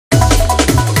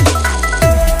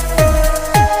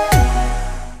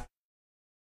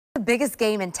Biggest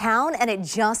game in town, and it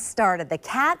just started. The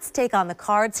Cats take on the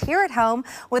Cards here at home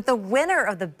with the winner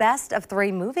of the best of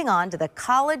three moving on to the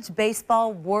College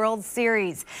Baseball World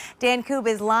Series. Dan Koob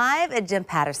is live at Jim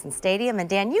Patterson Stadium. And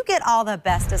Dan, you get all the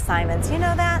best assignments. You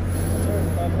know that?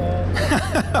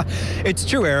 It's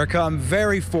true, Erica. I'm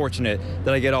very fortunate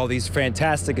that I get all these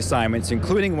fantastic assignments,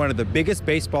 including one of the biggest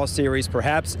baseball series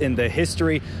perhaps in the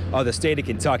history of the state of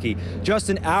Kentucky. Just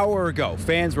an hour ago,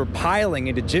 fans were piling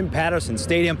into Jim Patterson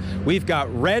Stadium. We've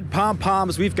got red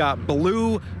pom-poms, we've got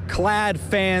blue-clad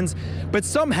fans, but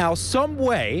somehow, some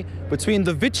way, between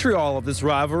the vitriol of this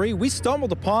rivalry, we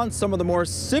stumbled upon some of the more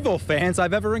civil fans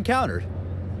I've ever encountered.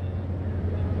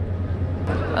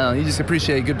 You just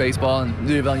appreciate good baseball, and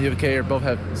Louisville and U of K both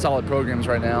have solid programs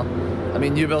right now. I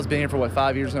mean, U of L's been here for, what,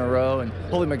 5 years in a row, and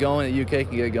hopefully McGowan at UK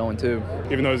can get it going, too.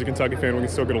 Even though as a Kentucky fan, we can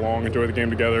still get along, enjoy the game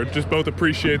together. Just both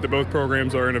appreciate that both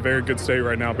programs are in a very good state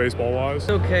right now, baseball-wise.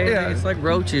 It's okay. Yeah. It's like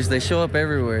roaches. They show up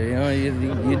everywhere, you know.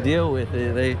 You deal with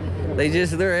it.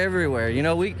 They're everywhere. You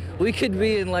know, we could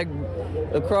be in, like,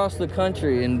 across the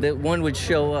country, and that one would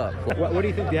show up. What do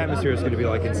you think the atmosphere is going to be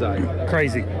like inside?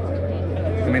 Crazy.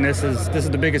 I mean, this is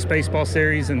the biggest baseball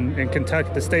series in Kentucky,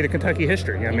 the state of Kentucky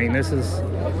history. I mean, this is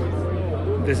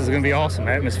going to be awesome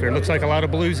atmosphere. Looks like a lot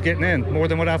of Blues getting in, more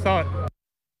than what I thought.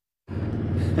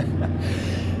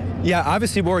 Yeah,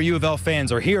 obviously more U of L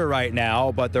fans are here right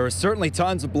now, but there are certainly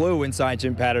tons of blue inside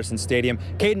Jim Patterson Stadium.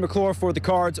 Caden McClure for the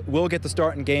Cards will get the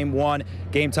start in Game 1.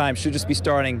 Game time should just be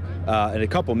starting in a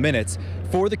couple minutes.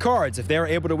 For the Cards, if they're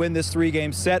able to win this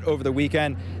three-game set over the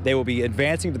weekend, they will be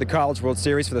advancing to the College World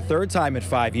Series for the third time in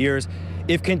 5 years.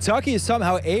 If Kentucky is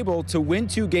somehow able to win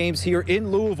 2 games here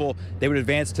in Louisville, they would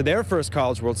advance to their first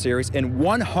College World Series in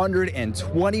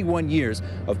 121 years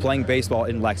of playing baseball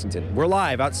in Lexington. We're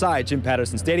live outside Jim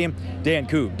Patterson Stadium. Dan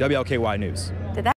Koob, WLKY News.